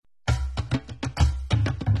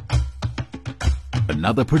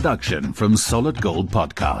Another production from Solid Gold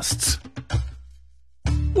Podcasts.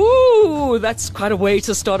 Ooh, that's quite a way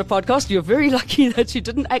to start a podcast. You're very lucky that you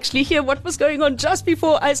didn't actually hear what was going on just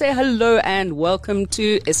before I say hello and welcome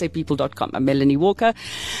to sapeople.com. I'm Melanie Walker,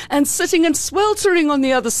 and sitting and sweltering on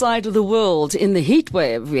the other side of the world in the heat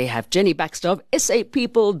wave, we have Jenny Baxter of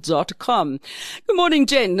sapeople.com. Good morning,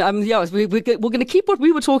 Jen. We're going to keep what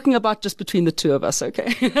we were talking about just between the two of us,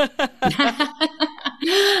 okay?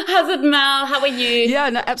 How's it, Mel? How are you? Yeah,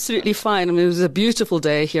 no, absolutely fine. I mean, it was a beautiful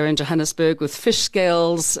day here in Johannesburg with fish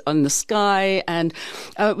scales on the sky. And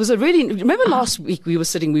it was remember last week we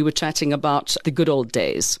were chatting about the good old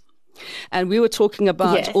days. And we were talking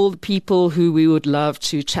about all the people who we would love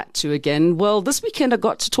to chat to again. Well, this weekend I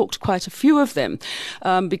got to talk to quite a few of them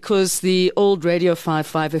because the old Radio 5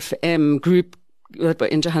 FM group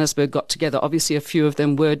in Johannesburg got together. Obviously, a few of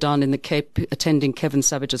them were down in the Cape attending Kevin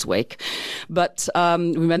Savage's wake. But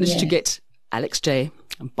we managed to get Alex J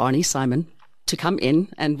and Barney Simon to come in,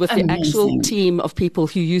 and with the actual team of people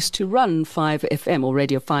who used to run 5 FM or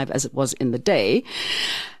Radio 5 as it was in the day.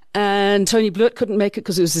 And Tony Blewett couldn't make it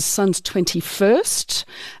because it was his son's 21st.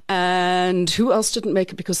 And who else didn't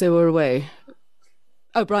make it because they were away?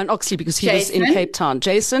 Oh, Brian Oxley, because he was in Cape Town.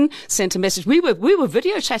 Jason sent a message. We were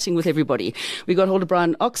video chatting with everybody. We got hold of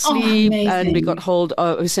Brian Oxley, and we got hold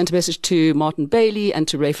we sent a message to Martin Bailey and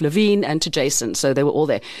to Rafe Levine and to Jason. So they were all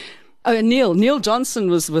there. Oh, and Neil Johnson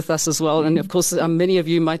was with us as well. And of course, many of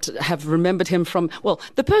you might have remembered him from,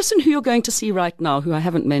 the person who you're going to see right now, who I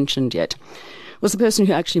haven't mentioned yet, was the person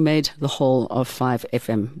who actually made the whole of 5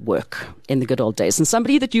 FM work in the good old days. And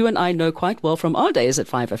somebody that you and I know quite well from our days at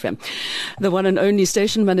 5 FM. The one and only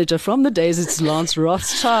station manager from the days, it's Lance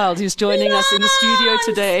Rothschild, who's joining us in the studio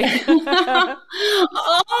today.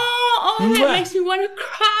 That makes me want to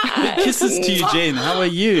cry. Kisses to you, Jen. How are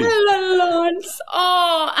you? Hello, Lance.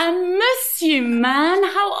 Oh, I miss you, man.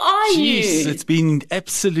 How are you? Jeez, it's been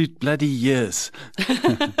absolute bloody years.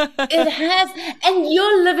 It has. And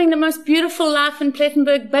you're living the most beautiful life in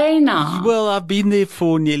Plettenberg Bay now. Well, I've been there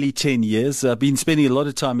for nearly 10 years. I've been spending a lot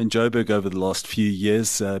of time in Joburg over the last few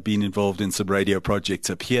years, been involved in some radio projects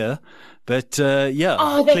up here. But,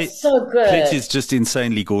 Oh, that's so good. Plet is just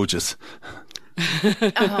insanely gorgeous.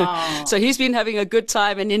 So he's been having a good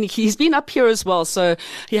time, and then he's been up here as well. So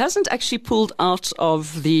he hasn't actually pulled out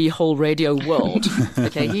of the whole radio world.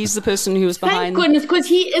 Okay, he's the person who was behind. Thank goodness, because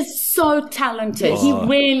he is so talented. He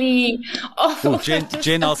really.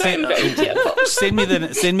 Jen, I'll send me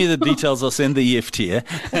the details. I'll send the EFT.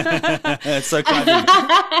 So kind of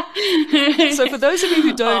you. So for those of you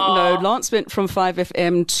who don't know, Lance went from 5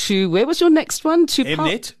 FM to, where was your next one? To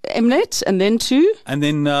Mnet, and then to? And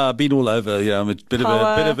then I've been all over. I'm a bit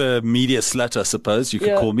of a media slut, I suppose you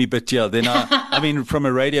could call me. But then I mean, from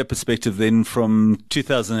a radio perspective, then from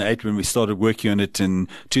 2008 when we started working on it, and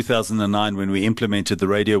 2009 when we implemented the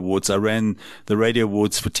Radio Awards, I ran the Radio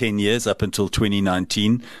Awards for 10 years up until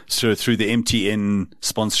 2019. So through the MTN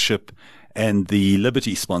sponsorship and the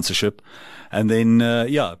Liberty sponsorship. And then,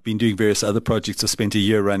 I've been doing various other projects. I spent a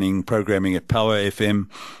year running programming at Power FM.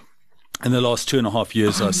 In the last 2.5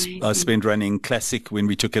 years, I spent running Classic when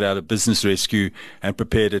we took it out of Business Rescue and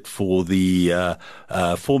prepared it for the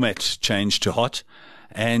format change to Hot.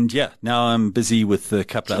 And now I'm busy with a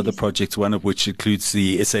couple of other projects, one of which includes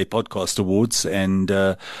the SA Podcast Awards and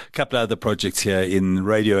a couple of other projects here in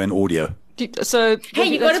radio and audio. So hey,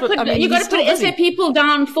 you got to put SA People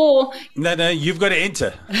down for. No, you've got to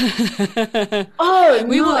enter.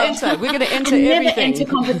 We will enter. We're going to enter everything. Never enter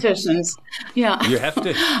competitions. Yeah, you have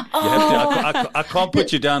to. I can't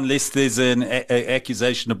put you down unless there's an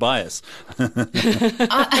accusation of bias. Okay.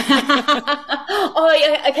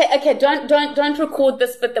 Don't record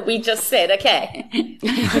this bit that we just said. Okay,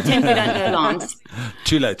 pretend we don't know Lance.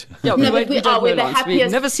 Too late. Yeah, we're the happiest. We've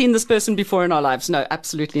never seen this person before in our lives. No,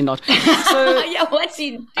 absolutely not. So what's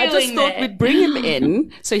he doing? I just thought we'd bring him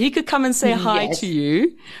in so he could come and say hi to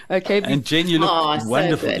you. Okay. And Jen, you look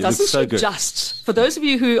wonderful. So you look so good. Just for those of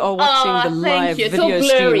you who are watching the live video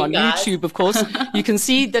stream on YouTube, of course, you can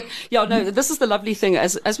see that. This is the lovely thing.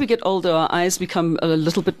 As we get older, our eyes become a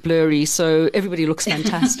little bit blurry. So everybody looks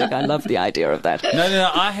fantastic. I love the idea of that.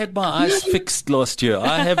 No. I had my eyes fixed last year.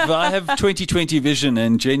 I have 20/20 vision,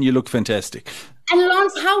 and Jen, you look fantastic. And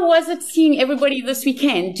Lance, how was it seeing everybody this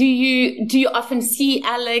weekend? Do you often see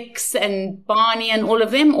Alex and Barney and all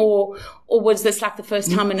of them, or was this like the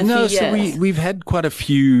first time in a few years? No, so we've had quite a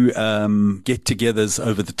few get-togethers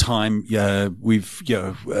over the time. We've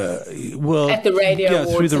at the Radio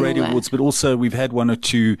Awards, through the Radio Awards, but also we've had one or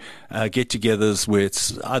two get-togethers where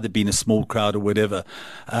it's either been a small crowd or whatever.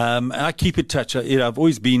 I keep in touch. I've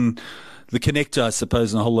always been the connector, I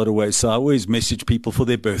suppose, in a whole lot of ways. So I always message people for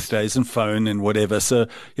their birthdays and phone and whatever. So,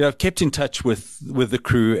 I've kept in touch with the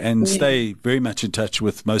crew and stay very much in touch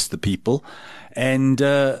with most of the people. And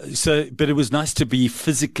but it was nice to be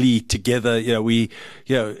physically together.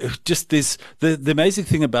 Just this, the amazing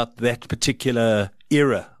thing about that particular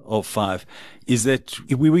era of 5 is that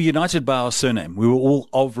we were united by our surname. We were all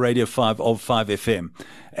of Radio 5, of 5 FM.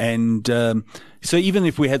 And so even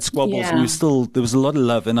if we had squabbles, there was a lot of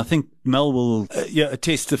love. And I think Mel will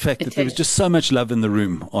attest to the fact that there was just so much love in the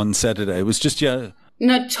room on Saturday. It was just,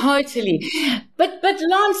 No, totally. But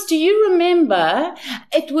Lance, do you remember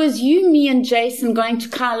it was you, me and Jason going to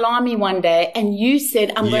Kyalami one day and you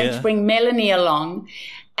said, I'm going to bring Melanie along.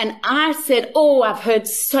 And I said, I've heard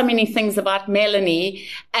so many things about Melanie.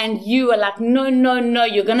 And you were like, no,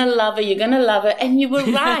 you're going to love her. You're going to love her. And you were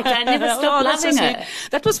right. I never stopped loving her.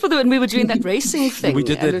 That was when we were doing that racing thing. We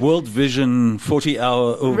did that World Vision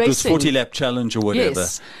 40-hour, or it was 40-lap challenge or whatever.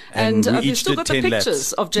 Yes. And we still got the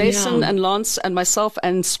pictures of Jason and Lance and myself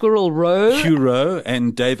and Squirrel Rowe. Hugh Rowe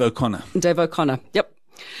and Dave O'Connor. Yep.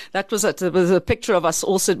 That was it. There was a picture of us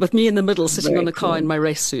all with me in the middle, sitting on the car in my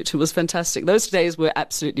race suit. It was fantastic. Those days were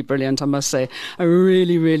absolutely brilliant, I must say. I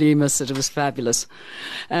really, really miss it. It was fabulous.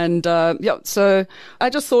 And, so I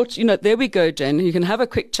just thought, there we go, Jen. You can have a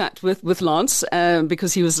quick chat with Lance,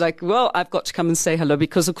 because he was like, well, I've got to come and say hello.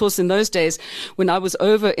 Because, of course, in those days, when I was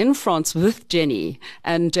over in France with Jenny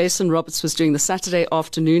and Jason Roberts was doing the Saturday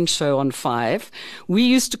afternoon show on 5, we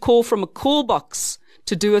used to call from a call box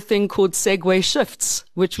to do a thing called Segway Shifts,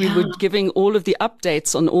 which we were giving all of the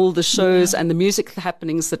updates on all the shows and the music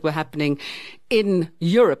happenings that were happening in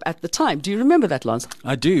Europe at the time. Do you remember that, Lance?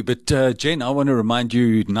 I do, but Jen, I want to remind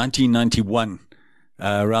you, 1991,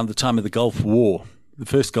 around the time of the Gulf War, the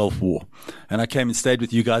first Gulf War, and I came and stayed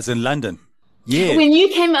with you guys in London. Yeah. When you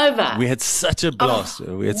came over. We had such a blast.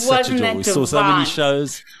 We had such a joy. We saw so many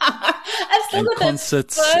shows and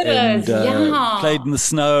concerts and played in the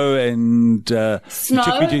snow and you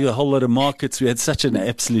took me to a whole lot of markets. We had such an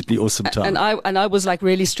absolutely awesome time. And I was like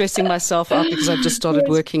really stressing myself out because I just started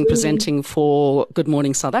presenting for Good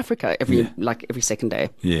Morning South Africa every second day.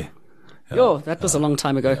 Yeah. That was a long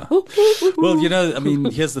time ago. Yeah. Well,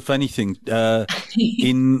 here's the funny thing.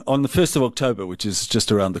 On the 1st of October, which is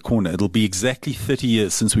just around the corner, it'll be exactly 30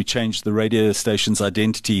 years since we changed the radio station's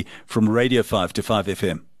identity from Radio 5 to 5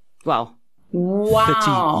 FM. Wow.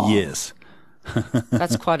 30 years.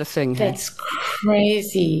 That's quite a thing. That's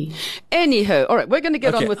crazy. Anyhow, all right, we're going to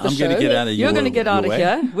get on with the show. You're going to get out of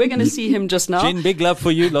here. We're going to see him just now. Jen, big love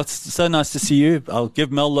for you. So nice to see you. I'll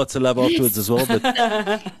give Mel lots of love afterwards as well.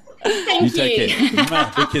 But Thank you. Take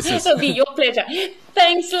care. Big kisses. It'll be your pleasure.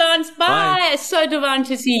 Thanks, Lance. Bye. So divine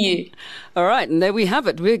to see you. All right, and there we have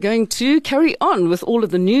it. We're going to carry on with all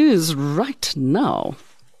of the news right now.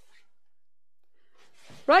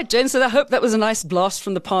 Right, Jen, so I hope that was a nice blast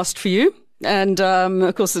from the past for you. And,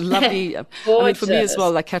 of course, it's lovely. For me as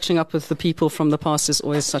well, like catching up with the people from the past is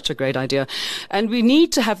always such a great idea. And we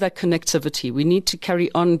need to have that connectivity. We need to carry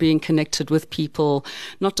on being connected with people,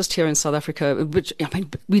 not just here in South Africa, which,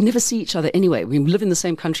 we never see each other anyway. We live in the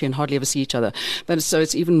same country and hardly ever see each other. But so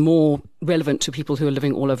it's even more relevant to people who are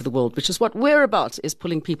living all over the world, which is what we're about, is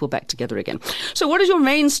pulling people back together again. So what is your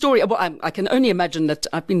main story? Well, I can only imagine that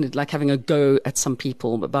I've been like having a go at some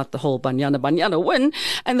people about the whole Banyana win.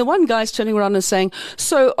 And the one guy's turning around and saying,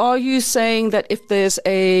 so are you saying that if there's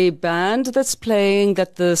a band that's playing,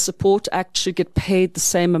 that the support act should get paid the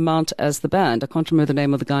same amount as the band? I can't remember the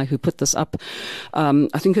name of the guy who put this up. I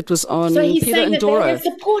think it was on Peter Ndoro.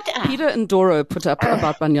 Peter Ndoro put up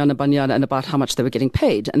about Banyana and about how much they were getting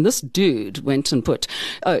paid. And this dude went and put,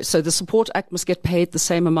 so the support act must get paid the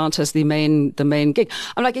same amount as the main gig.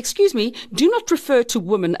 I'm like, excuse me, do not refer to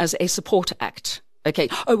women as a support act. Okay.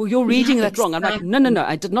 Oh, well, you're reading that wrong. I'm like, no,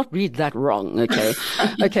 I did not read that wrong. Okay.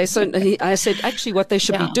 Okay. So I said, actually, what they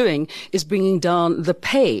should be doing is bringing down the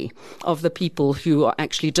pay of the people who are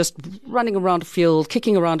actually just running around a field,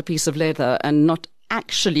 kicking around a piece of leather and not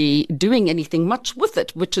actually doing anything much with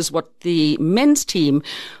it, which is what the men's team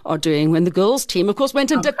are doing, when the girls' team, of course, went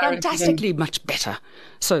and did fantastically much better.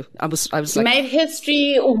 So I was like, made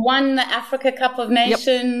history, won the Africa Cup of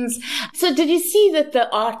Nations. Yep. So did you see that the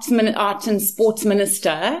arts and sports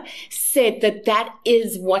minister said that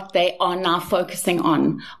is what they are now focusing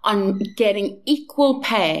on getting equal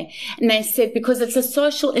pay. And they said because it's a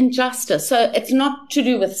social injustice. So it's not to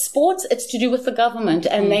do with sports, it's to do with the government.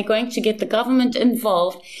 And they're going to get the government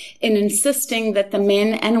involved in insisting that the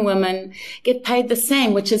men and women get paid the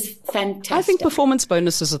same, which is fantastic. I think performance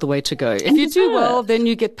bonuses are the way to go. If you do well, then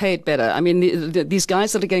you get paid better. I mean, these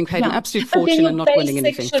guys that are getting paid an absolute fortune and not winning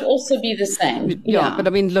anything. Should also be the same. Yeah, but I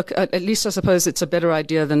mean, look, at least I suppose it's a better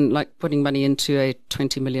idea than like putting money into a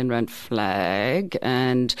 20 million rand flag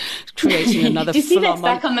and creating another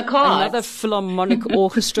philharmonic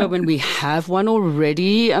orchestra when we have one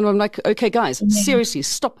already. And I'm like, okay, guys, seriously,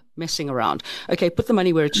 stop messing around. Okay, put the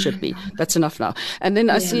money where it should be. That's enough now. And then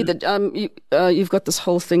I see that you've got this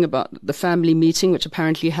whole thing about the family meeting, which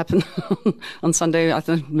apparently happened on Sunday.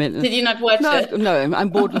 Did you not watch it? No, I'm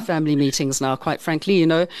bored with family meetings now, quite frankly. You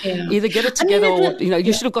know, either get it together or,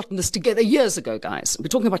 you should have gotten this together years ago, guys. We're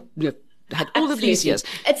talking about, had all of these years.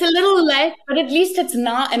 It's a little late, but at least it's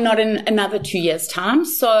now and not in another 2 years' time.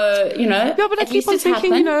 So, Yeah, but I keep on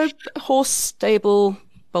thinking, horse, stable,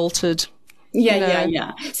 bolted.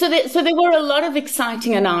 Yeah. So there were a lot of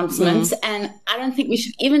exciting announcements, and I don't think we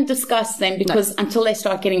should even discuss them because until they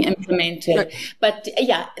start getting implemented. No. But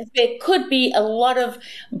there could be a lot of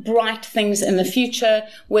bright things in the future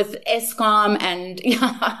with Eskom and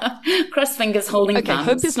cross fingers holding thumbs.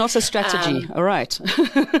 Hope is not a strategy. All right.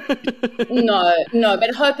 No,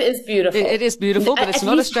 but hope is beautiful. It is beautiful, but it's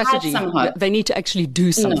not a strategy. They need to actually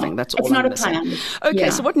do something. No, that's all. It's not a plan. Okay,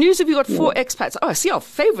 so what news have you got for expats? Oh, I see our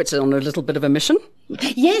favourites on a little bit of a mission.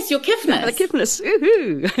 Yes, your Kiffness. The Kiffness.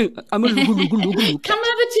 Come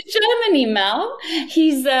over to Germany, Mel.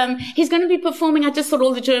 He's going to be performing. I just thought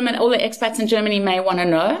all the expats in Germany may want to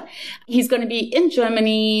know. He's going to be in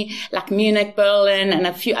Germany, like Munich, Berlin, and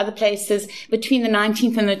a few other places between the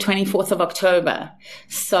 19th and the 24th of October.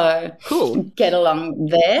 So cool. Get along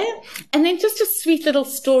there. And then just a sweet little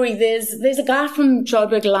story. There's a guy from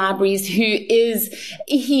Joburg Libraries who is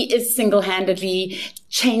single-handedly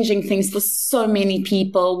changing things for so many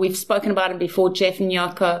people. We've spoken about him before, Jeff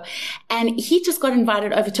Nyoko. And he just got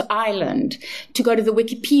invited over to Ireland to go to the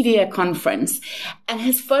Wikipedia conference. And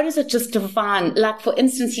his photos are just divine. Like, for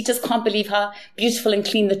instance, he just can't believe how beautiful and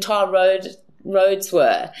clean the tar roads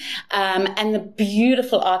were, and the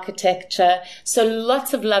beautiful architecture. So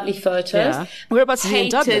lots of lovely photos. Yeah. Whereabouts is he in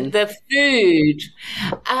Dublin? The food.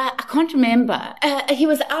 I can't remember. He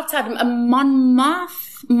was outside Monmouth.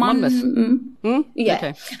 Yeah.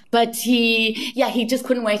 Okay. But he just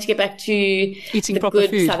couldn't wait to get back to eating the proper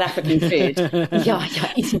good food. South African food.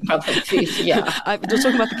 Eating proper food. Yeah. I was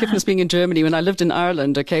talking about the Kiffness being in Germany. When I lived in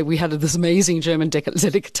Ireland, we had this amazing German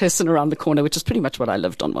delicatessen around the corner, which is pretty much what I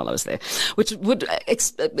lived on while I was there, which would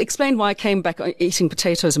explain why I came back eating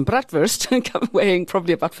potatoes and bratwurst, weighing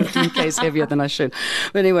probably about 15 kgs heavier than I should.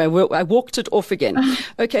 But anyway, I walked it off again.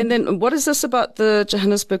 Okay, and then what is this about the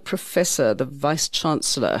Johannesburg professor, the vice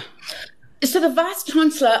chancellor? So the Vice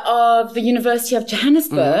Chancellor of the University of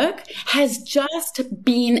Johannesburg has just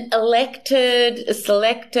been selected,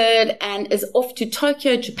 and is off to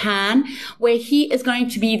Tokyo, Japan, where he is going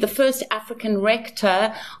to be the first African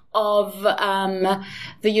rector of the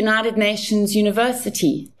United Nations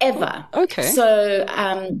University ever. Okay. So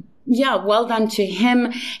well done to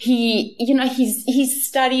him. He's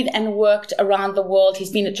studied and worked around the world. He's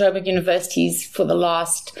been at Joburg Universities for the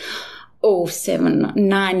last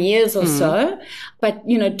 7-9 years or so. But,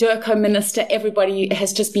 Durko Minister, everybody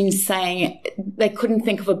has just been saying they couldn't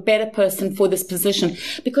think of a better person for this position,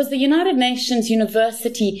 because the United Nations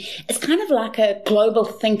University is kind of like a global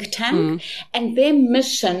think tank, and their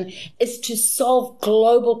mission is to solve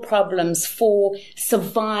global problems for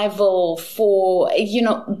survival, for,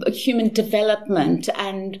 human development.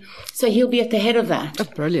 And so he'll be at the head of that. Oh,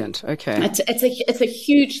 brilliant. Okay. It's a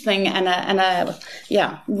huge thing, and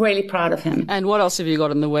really proud of him. And what else have you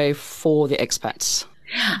got in the way for the expats?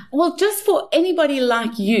 Well, just for anybody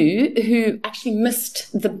like you who actually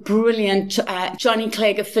missed the brilliant Johnny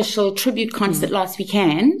Clegg official tribute concert last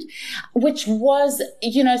weekend, which was,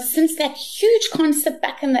 since that huge concert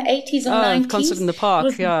back in the 80s or 90s. Concert in the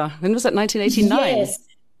park, When was that, 1989? Yes.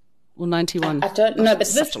 Or 91? I don't know, but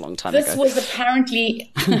such a long time ago. This was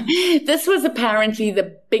apparently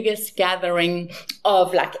the biggest gathering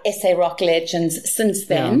of SA rock legends since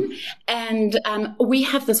then. Yeah. And we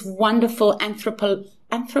have this wonderful anthropologist.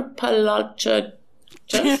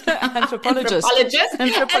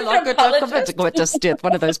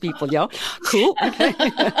 One of those people, yeah. Cool. Okay.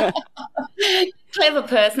 Clever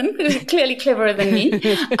person, clearly cleverer than me.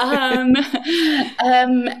 And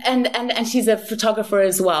she's a photographer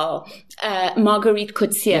as well, Marguerite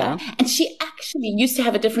Coetzee. Yeah. And she actually used to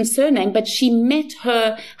have a different surname, but she met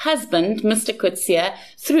her husband, Mr. Coetzee,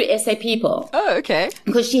 through SA People. Oh, okay.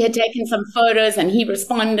 Because she had taken some photos and he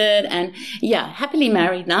responded, and happily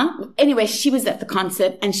married now. Anyway, she was at the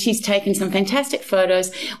concert and she's taken some fantastic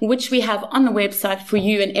photos, which we have on the website for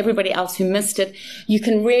you and everybody else who missed it. You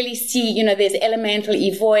can really see, there's Elemental,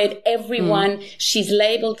 Evoid, everyone. She's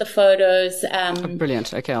labeled the photos.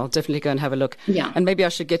 Brilliant. Okay, I'll definitely go and have a look. Yeah. And maybe I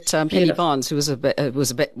should get Penny Barnes, who is a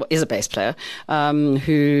bass player,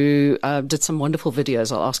 who did some wonderful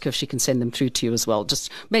videos. I'll ask her if she can send them through to you as well,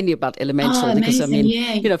 just mainly about Elemental. Because,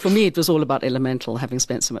 for me, it was all about Elemental, having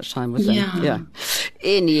spent so much time with them. Yeah.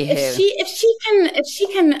 Anyhow. If she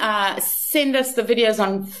can send us the videos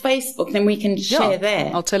on Facebook, then we can share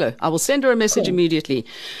there. I'll tell her. I will send her a message immediately.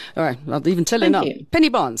 All right. I'll even tell her now. Penny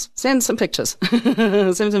Barnes, send some pictures.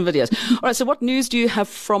 Send some videos. All right. So what news do you have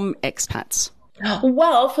from expats?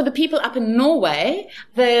 Well, for the people up in Norway,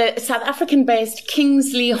 the South African-based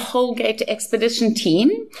Kingsley Holgate expedition team,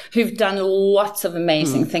 who've done lots of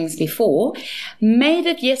amazing things before, made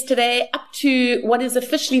it yesterday up to what is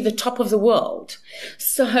officially the top of the world.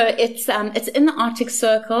 So it's in the Arctic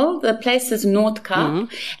Circle. The place is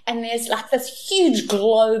Nordkapp, and there's like this huge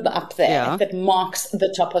globe up there that marks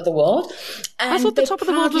the top of the world. And I thought the top of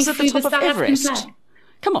the world was at the top of Everest.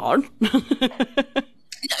 Come on.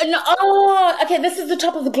 No, oh, okay. This is the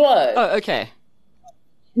top of the globe. Oh, okay.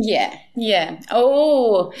 Yeah.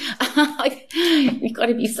 Oh, you've got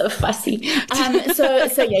to be so fussy.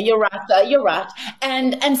 So yeah, you're right. You're right.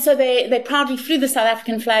 And so they proudly flew the South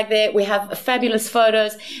African flag there. We have fabulous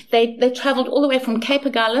photos. They traveled all the way from Cape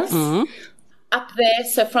Agulhas up there.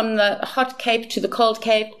 So from the hot Cape to the cold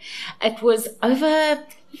Cape, it was over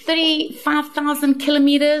 35,000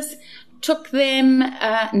 kilometers. Took them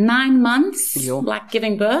 9 months, like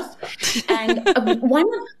giving birth, and one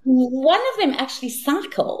of them actually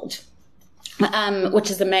cycled,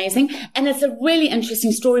 which is amazing. And it's a really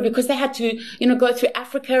interesting story because they had to, go through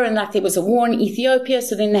Africa, and like there was a war in Ethiopia,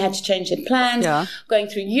 so then they had to change their plans. Yeah. Going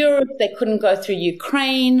through Europe, they couldn't go through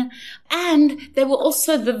Ukraine, and they were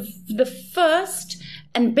also the first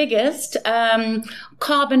and biggest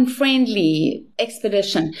carbon-friendly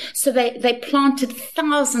expedition. So they planted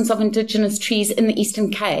thousands of indigenous trees in the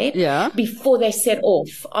Eastern Cape before they set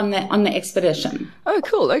off on the expedition. Oh,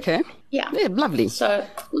 cool. Okay. Yeah, lovely. So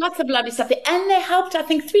lots of lovely stuff there. And they helped, I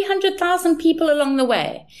think, 300,000 people along the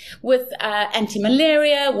way with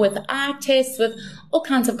anti-malaria, with eye tests, with all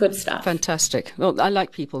kinds of good stuff. Fantastic. Well, I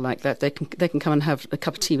like people like that. They can come and have a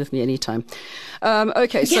cup of tea with me anytime.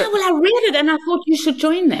 Okay. So, well, I read it and I thought you should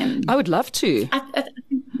join them. I would love to.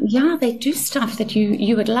 Yeah, they do stuff that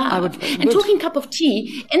you would love. Talking cup of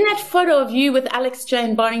tea, in that photo of you with Alex J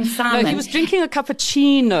and Barney Simon. No, he was drinking a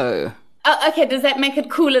cappuccino. Oh, okay. Does that make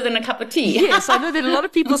it cooler than a cup of tea? Yes, I know that a lot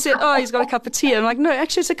of people said, "Oh, he's got a cup of tea." I'm like, no,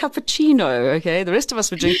 actually, it's a cappuccino. Okay, the rest of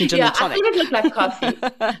us were drinking gin and tonic. I thought it looked like coffee.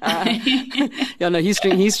 No,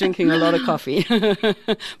 he's drinking a lot of coffee.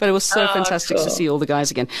 But it was so fantastic to see all the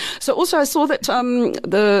guys again. So also, I saw that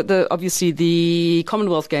obviously the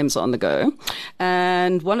Commonwealth Games are on the go,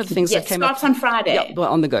 and one of the things that came up on Friday. Yeah,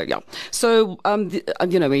 well, on the go. Yeah. So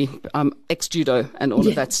we ex-judo and all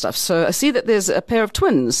of that stuff. So I see that there's a pair of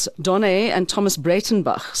twins, Donna and Thomas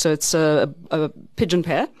Breitenbach. So it's a pigeon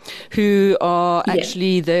pair who are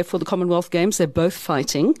actually there for the Commonwealth Games. They're both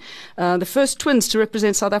fighting. The first twins to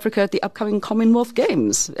represent South Africa at the upcoming Commonwealth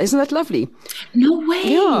Games. Isn't that lovely? No way.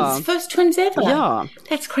 Yeah. First twins ever. Yeah.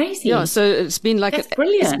 That's crazy. Yeah. So it's been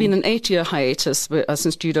brilliant. It's been an 8-year hiatus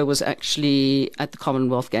since judo was actually at the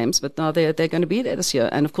Commonwealth Games, but now they're going to be there this year.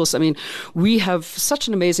 And of course, I mean, we have such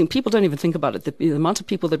an amazing, people don't even think about it, the amount of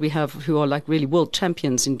people that we have who are like really world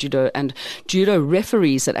champions in judo, and judo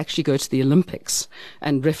referees that actually go to the Olympics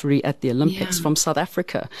and referee at the Olympics from South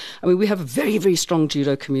Africa. I mean, we have a very, very strong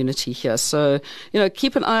judo community here. So,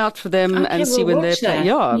 keep an eye out for them and see when they're playing.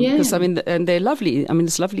 Yeah, because I mean, and they're lovely. I mean,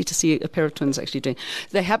 it's lovely to see a pair of twins actually doing.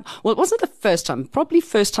 They have, well, it wasn't the first time, probably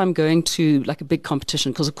first time going to like a big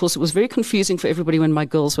competition, because of course it was very confusing for everybody when my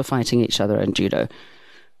girls were fighting each other in judo.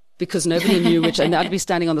 Because nobody knew which, and I'd be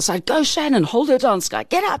standing on the side, go Shannon, hold her down, Sky,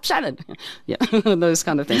 get up Shannon. Yeah, those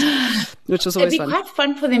kind of things, which was always fun. It'd be quite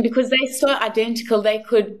fun for them because they're so identical.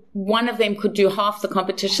 One of them could do half the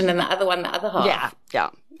competition and the other one the other half.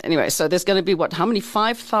 Yeah. Anyway, so there's going to be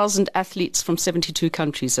 5,000 athletes from 72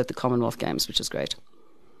 countries at the Commonwealth Games, which is great.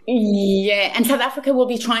 Yeah, and South Africa will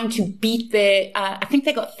be trying to beat I think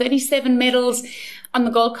they got 37 medals. on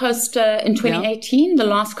the Gold Coast in 2018, the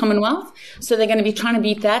last Commonwealth. So they're going to be trying to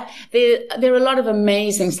beat that. There are a lot of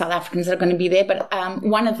amazing South Africans that are going to be there, but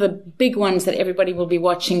one of the big ones that everybody will be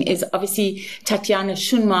watching is obviously Tatiana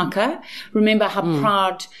Schoenmaker. Remember how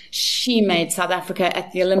proud she made South Africa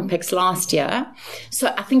at the Olympics last year.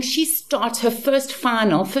 So I think she starts her first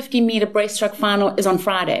final, 50-meter breaststroke final, is on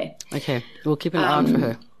Friday. Okay, we'll keep an eye out for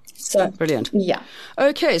her. So brilliant. Yeah.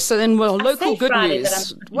 Okay, so then, local good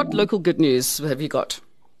news. What local good news have you got?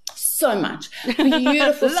 So much.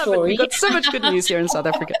 Beautiful story. We've got so much good news here in South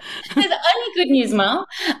Africa. There's only good news, Mel.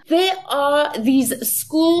 There are these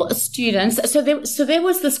school students. So there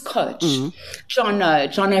was this coach,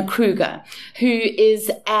 Jono Kruger, who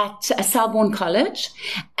is at Selborne College.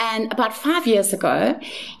 And about 5 years ago,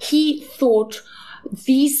 he thought,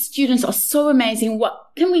 these students are so amazing.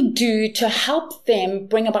 What can we do to help them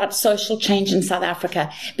bring about social change in South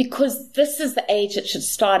Africa? Because this is the age it should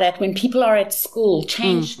start at, when people are at school,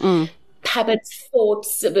 change habits,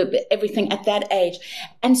 thoughts, everything at that age.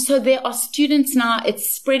 And so there are students now,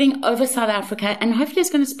 it's spreading over South Africa, and hopefully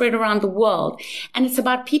it's going to spread around the world. And it's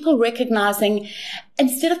about people recognizing,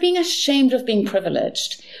 instead of being ashamed of being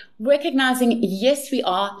privileged, recognizing, yes, we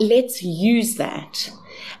are, let's use that.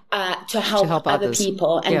 To help other others.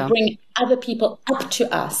 People and bring other people up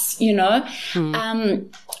to us, you know.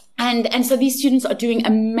 And so these students are doing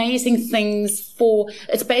amazing things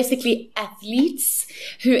it's basically athletes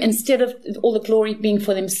who, instead of all the glory being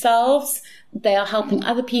for themselves, they are helping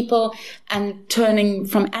other people and turning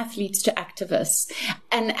from athletes to activists.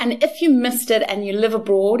 And if you missed it and you live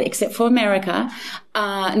abroad, except for America,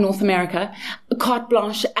 North America, Carte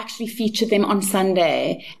Blanche actually featured them on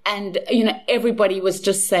Sunday. And, you know, everybody was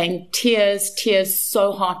just saying tears,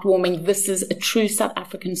 so heartwarming. This is a true South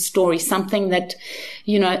African story, something that,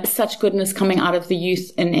 you know, such goodness coming out of the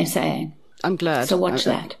youth in SA. I'm glad. So watch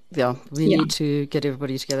that. Yeah, we need to get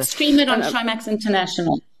everybody together. Stream it on Showmax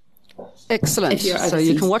International. Excellent. So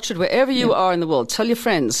you can watch it wherever you are in the world. Tell your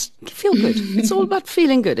friends. Feel good. It's all about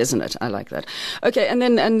feeling good, isn't it? I like that. Okay, and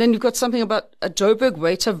then you've got something about a Joburg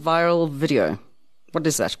waiter viral video. What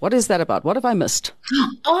is that? What is that about? What have I missed?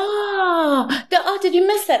 Did you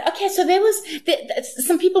miss that? Okay, so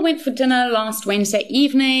some people went for dinner last Wednesday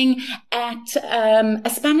evening at a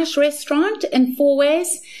Spanish restaurant in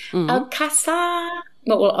Fourways, El Casa.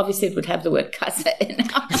 Well, obviously it would have the word casa in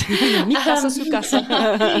it. Mi casa, su casa.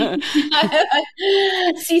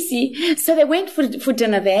 Sisi. So they went for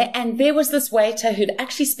dinner there, and there was this waiter who'd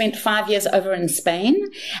actually spent 5 years over in Spain,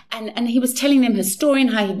 and he was telling them his story and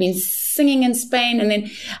how he'd been singing in Spain, and then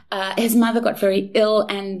his mother got very ill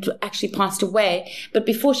and actually passed away. But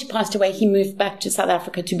before she passed away, he moved back to South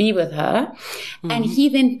Africa to be with her, and he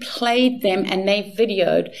then played them, and they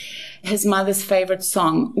videoed his mother's favorite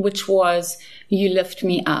song, which was You Lift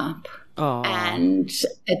Me Up. Oh. And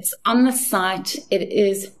it's on the site. It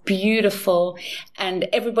is beautiful. And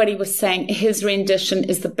everybody was saying his rendition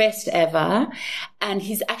is the best ever. And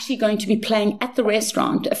he's actually going to be playing at the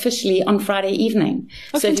restaurant officially on Friday evening.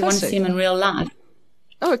 So if you want to see him in real life.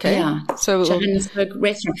 Oh, okay. Yeah. So Johannesburg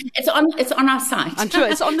restaurant. It's on our site. I'm sure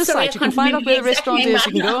it's on the site. You can find out where the restaurant is.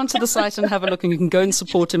 You can go onto the site and have a look, and you can go and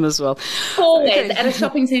support him as well. Fourways, at a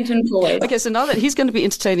shopping centre in Fourways. Okay, so now that he's going to be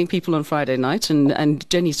entertaining people on Friday night, and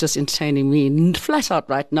Jenny's just entertaining me flat out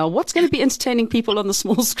right now, what's going to be entertaining people on the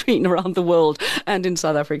small screen around the world and in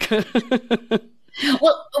South Africa?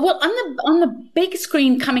 Well, on the big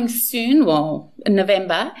screen coming soon, in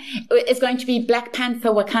November, is going to be Black Panther: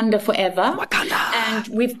 Wakanda Forever. Wakanda, and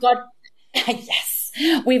we've got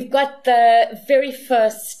we've got the very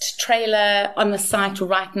first trailer on the site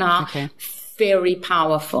right now. Okay. Very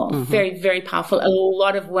powerful, very, very powerful. A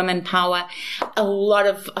lot of women power, a lot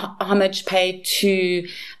of homage paid to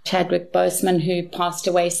Chadwick Boseman, who passed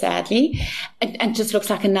away sadly, and just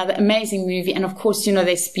looks like another amazing movie. And of course, you know,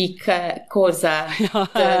 they speak Xhosa,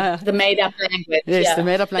 the made-up language. Yes, the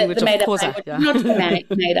made-up language of Xhosa. Yeah. Not the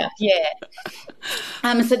made-up,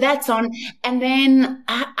 yeah. So that's on. And then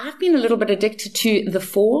I've been a little bit addicted to The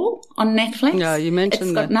Fall on Netflix. Yeah, you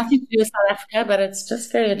mentioned that. It's got nothing to do with South Africa, but it's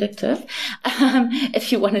just very addictive.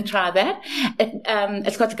 If you want to try that.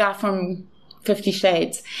 It's got the guy from 50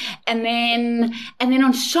 Shades. And then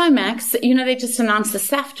on Showmax, you know, they just announced the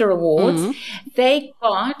SAFTA Awards. They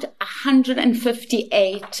got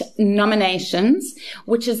 158 nominations,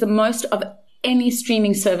 which is the most of any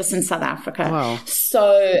streaming service in South Africa. Wow.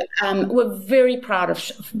 So we're very proud of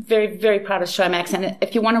Showmax. And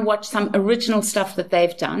if you want to watch some original stuff that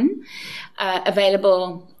they've done,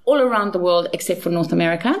 available all around the world except for North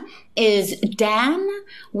America, is Dan,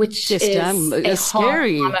 which is Dan.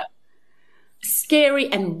 Scary.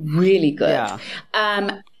 Scary and really good. Yeah.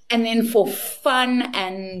 And then for fun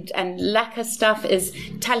and lacquer stuff is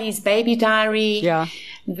Tully's Baby Diary. Yeah.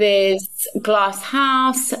 There's Glass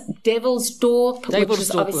House, Devil's Dorp, which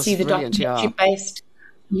is obviously the documentary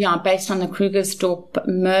based on the Krugersdorp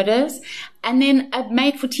murders. And then a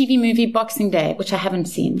made-for-TV movie, Boxing Day, which I haven't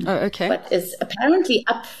seen. Oh, okay. But is apparently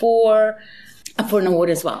up for an award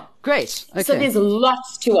as well. Great. Okay. So there's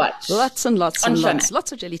lots to watch. Lots and lots and lots.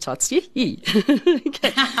 Lots of jelly tots.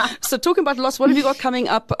 Okay. So talking about lots, what have you got coming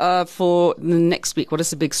up for the next week? What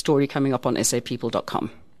is the big story coming up on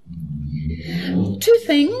sapeople.com? Two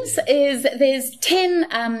things is there's 10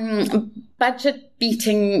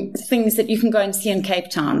 budget-beating things that you can go and see in Cape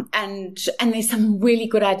Town, and there's some really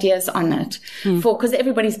good ideas on it because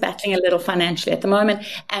everybody's battling a little financially at the moment,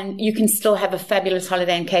 and you can still have a fabulous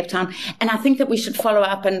holiday in Cape Town. And I think that we should follow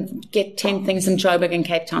up and get 10 things in Joburg and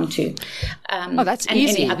Cape Town too. That's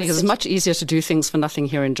easy because it's much easier to do things for nothing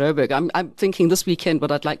here in Joburg. I'm thinking this weekend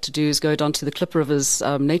what I'd like to do is go down to the Klip Rivers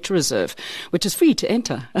Nature Reserve, which is free to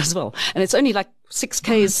enter as well, and it's only like 6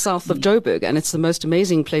 k's south of Joburg, and it's the most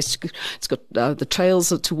amazing place. It's got the trails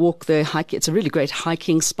to walk there, hike. It's a really great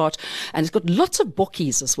hiking spot, and it's got lots of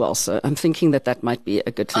bokkies as well. So I'm thinking that might be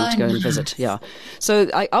a good thing to go and visit. Yeah. So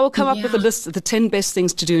I will come up with a list of the 10 best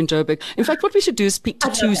things to do in Joburg. In fact, what we should do is speak to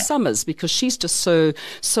Tu Summers, because she's just so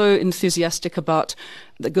enthusiastic about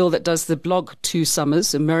the girl that does the blog, Tu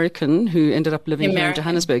Summers, American, who ended up living here in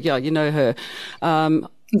Johannesburg. Yeah, you know her.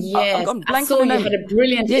 Yes, I saw you had a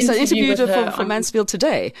brilliant interview. Yes, I interviewed her for Mansfield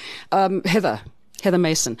Today. Heather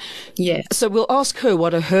Mason. Yes. So we'll ask her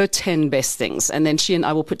what are her 10 best things, and then she and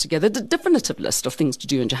I will put together the definitive list of things to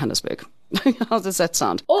do in Johannesburg. How does that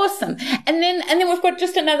sound? Awesome. And then we've got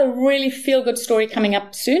just another really feel-good story coming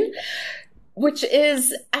up soon, which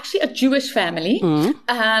is actually a Jewish family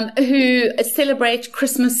who celebrate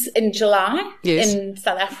Christmas in July in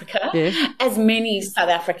South Africa, as many South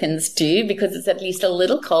Africans do, because it's at least a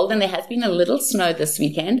little cold, and there has been a little snow this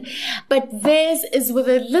weekend. But theirs is with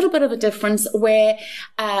a little bit of a difference, where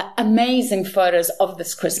amazing photos of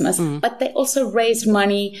this Christmas, but they also raised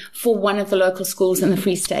money for one of the local schools in the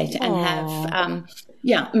Free State and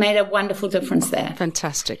have made a wonderful difference there.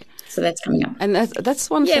 Fantastic. So that's coming up. And that's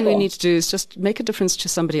one thing we need to do, is just make a difference to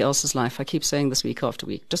somebody else's life. I keep saying this week after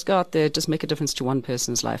week. Just go out there, just make a difference to one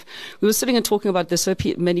person's life. We were sitting and talking about there's so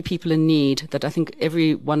many people in need that I think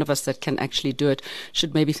every one of us that can actually do it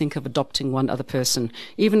should maybe think of adopting one other person,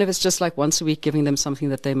 even if it's just like once a week, giving them something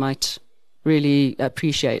that they might really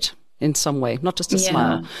appreciate in some way, not just a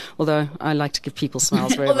smile. Although I like to give people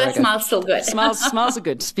smiles very, very good. Smile's still good. Smiles are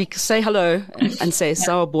good. Say hello and say,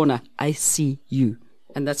 Sawubona, I see you.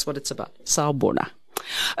 And that's what it's about. Sawubona.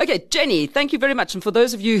 Okay, Jenny, thank you very much. And for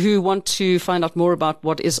those of you who want to find out more about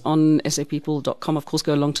what is on sapeople.com, of course,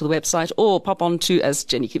 go along to the website or pop on to, as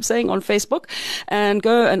Jenny keeps saying, on Facebook, and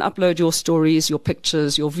go and upload your stories, your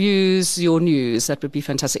pictures, your views, your news. That would be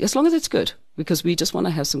fantastic, as long as it's good, because we just want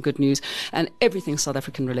to have some good news and everything South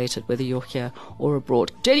African related, whether you're here or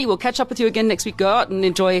abroad. Jenny, we'll catch up with you again next week. Go out and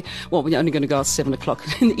enjoy. Well, we're only going to go out 7 o'clock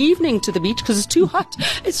in the evening to the beach because it's too hot.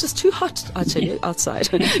 It's just too hot, I tell you, outside.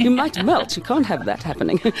 You might melt. You can't have that happening.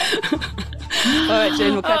 All right,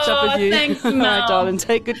 Jen, we'll catch up with you. Thanks, all right, darling,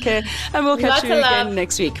 take good care, and we'll catch you again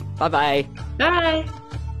next week. Bye-bye. Bye.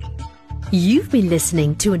 You've been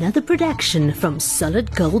listening to another production from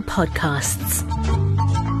Solid Gold Podcasts.